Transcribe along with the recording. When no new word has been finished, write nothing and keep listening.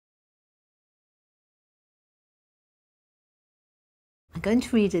I'm going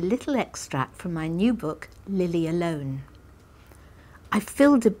to read a little extract from my new book, Lily Alone. I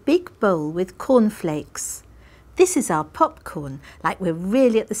filled a big bowl with cornflakes. This is our popcorn, like we're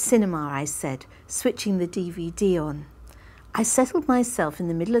really at the cinema, I said, switching the DVD on. I settled myself in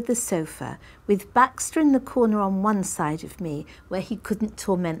the middle of the sofa, with Baxter in the corner on one side of me where he couldn't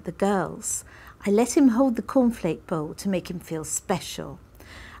torment the girls. I let him hold the cornflake bowl to make him feel special.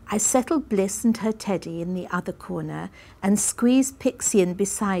 I settled Bliss and her teddy in the other corner and squeezed Pixie in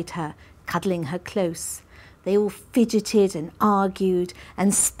beside her, cuddling her close. They all fidgeted and argued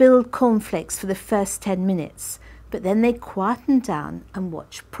and spilled cornflakes for the first 10 minutes, but then they quietened down and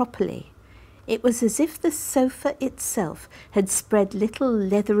watched properly. It was as if the sofa itself had spread little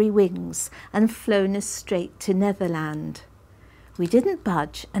leathery wings and flown us straight to Netherland. We didn't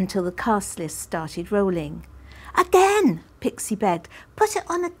budge until the cast list started rolling. "Again!" Pixie begged. "Put it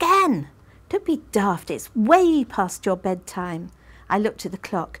on again!" "Don't be daft, it's way past your bedtime." I looked at the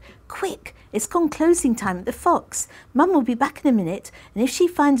clock. "Quick, it's gone closing time at the Fox. Mum will be back in a minute, and if she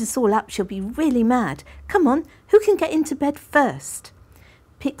finds us all up, she'll be really mad. Come on, who can get into bed first?"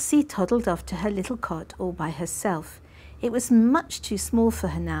 Pixie toddled off to her little cot all by herself. It was much too small for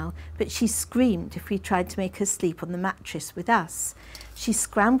her now, but she screamed if we tried to make her sleep on the mattress with us. She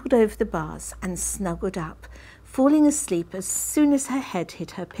scrambled over the bars and snuggled up, falling asleep as soon as her head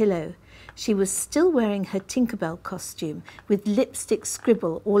hit her pillow. She was still wearing her Tinkerbell costume with lipstick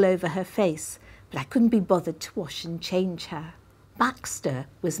scribble all over her face, but I couldn't be bothered to wash and change her. Baxter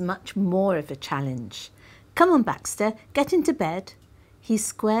was much more of a challenge. "Come on, Baxter, get into bed." He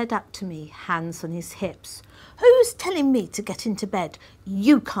squared up to me, hands on his hips. "Who's telling me to get into bed?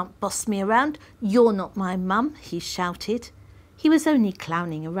 You can't boss me around. You're not my mum," he shouted. He was only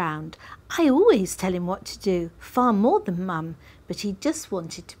clowning around. I always tell him what to do, far more than Mum, but he just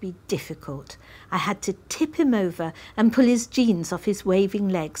wanted to be difficult. I had to tip him over and pull his jeans off his waving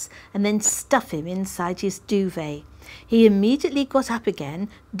legs and then stuff him inside his duvet. He immediately got up again,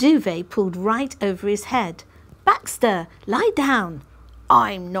 duvet pulled right over his head. "Baxter, lie down."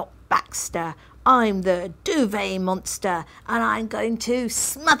 "I'm not Baxter. I'm the duvet monster, and I'm going to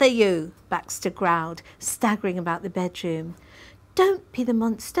smother you," Baxter growled, staggering about the bedroom. "Don't be the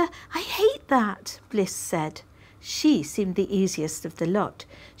monster. I hate that," Bliss said. She seemed the easiest of the lot.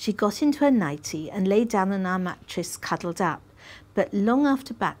 She got into her nightie and lay down on our mattress cuddled up. But long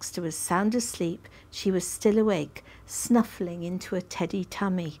after Baxter was sound asleep, she was still awake, snuffling into a teddy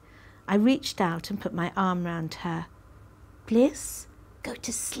tummy. I reached out and put my arm round her. "Bliss, go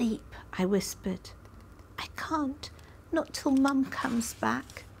to sleep," I whispered. "I can't, not till Mum comes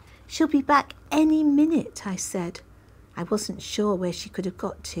back." "She'll be back any minute," I said. I wasn't sure where she could have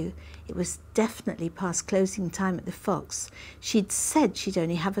got to. It was definitely past closing time at the Fox. She'd said she'd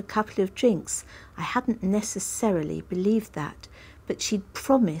only have a couple of drinks. I hadn't necessarily believed that, but she'd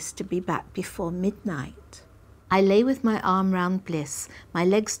promised to be back before midnight. I lay with my arm round Bliss, my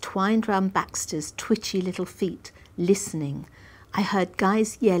legs twined round Baxter's twitchy little feet, listening. I heard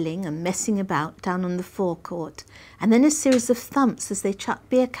guys yelling and messing about down on the forecourt, and then a series of thumps as they chucked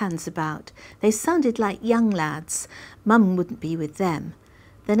beer cans about. They sounded like young lads. Mum wouldn't be with them.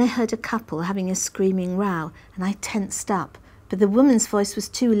 Then I heard a couple having a screaming row, and I tensed up, but the woman's voice was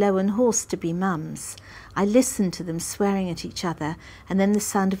too low and hoarse to be Mum's. I listened to them swearing at each other, and then the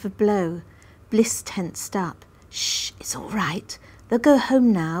sound of a blow. Bliss tensed up. "Shh, it's all right. They'll go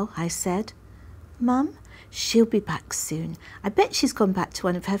home now," I said. "Mum? She'll be back soon. I bet she's gone back to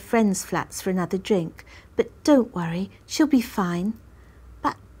one of her friends' flats for another drink. But don't worry, she'll be fine."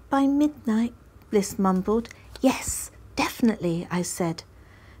 "Back by midnight," Bliss mumbled. "Yes, definitely," I said,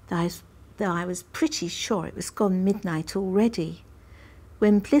 though I was pretty sure it was gone midnight already.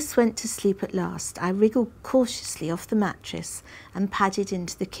 When Bliss went to sleep at last, I wriggled cautiously off the mattress and padded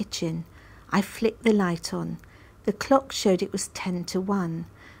into the kitchen. I flicked the light on. The clock showed it was 10 to 1.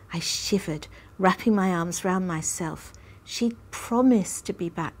 I shivered, wrapping my arms round myself. She'd promised to be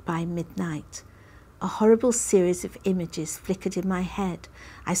back by midnight. A horrible series of images flickered in my head.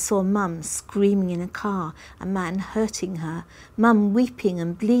 I saw Mum screaming in a car, a man hurting her, Mum weeping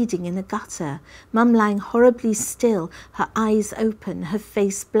and bleeding in a gutter, Mum lying horribly still, her eyes open, her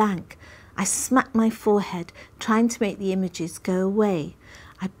face blank. I smacked my forehead, trying to make the images go away.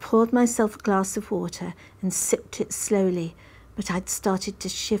 I poured myself a glass of water and sipped it slowly, but I'd started to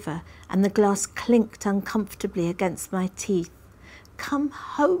shiver, and the glass clinked uncomfortably against my teeth. "Come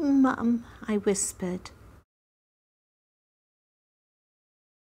home, Mum," I whispered.